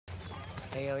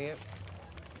Hey, Elliot.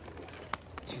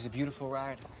 She's a beautiful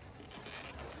ride.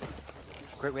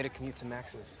 Great way to commute to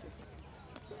Max's.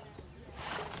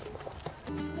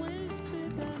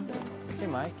 Hey,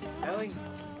 Mike. Ellie,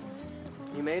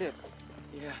 you made it.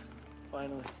 Yeah,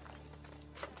 finally.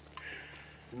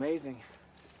 It's amazing.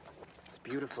 It's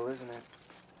beautiful, isn't it?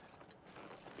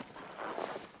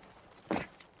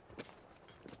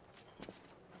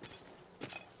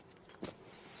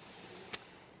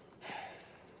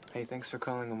 Hey, thanks for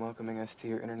calling and welcoming us to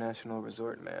your international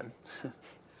resort, man.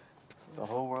 The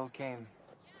whole world came.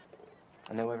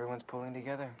 I know everyone's pulling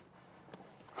together.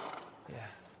 Yeah,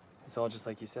 it's all just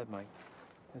like you said, Mike,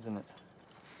 isn't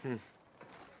it?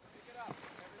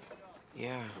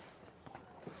 Yeah.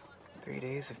 3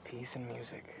 days of peace and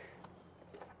music.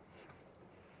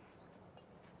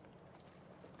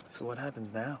 So what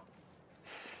happens now?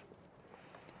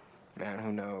 Man,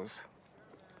 who knows?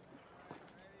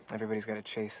 Everybody's got to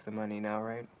chase the money now,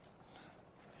 right?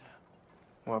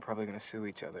 We're all probably gonna sue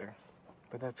each other,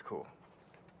 but that's cool.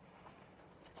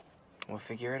 We'll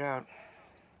figure it out.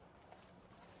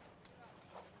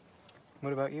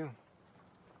 What about you?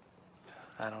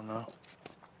 I don't know.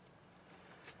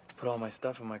 Put all my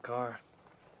stuff in my car.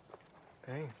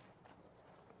 Hey.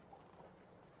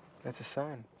 That's a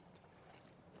sign.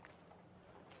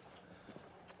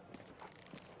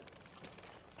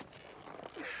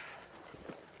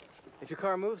 If your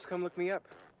car moves, come look me up.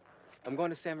 I'm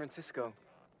going to San Francisco.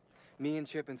 Me and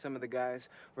Chip and some of the guys,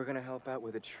 we're gonna help out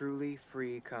with a truly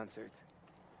free concert.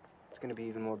 It's gonna be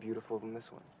even more beautiful than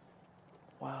this one.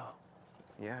 Wow.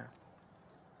 Yeah.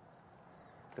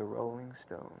 The Rolling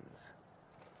Stones.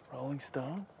 Rolling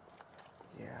Stones?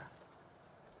 Yeah.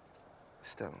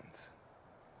 Stones.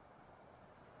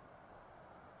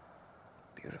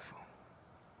 Beautiful.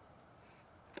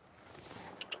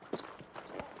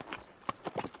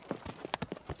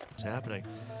 Happening.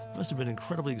 It must have been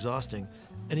incredibly exhausting,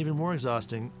 and even more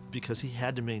exhausting because he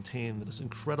had to maintain this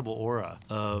incredible aura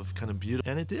of kind of beauty.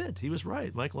 And it did. He was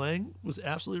right. Mike Lang was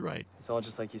absolutely right. It's all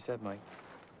just like you said, Mike,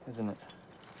 isn't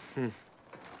it?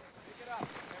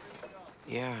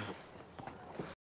 Yeah.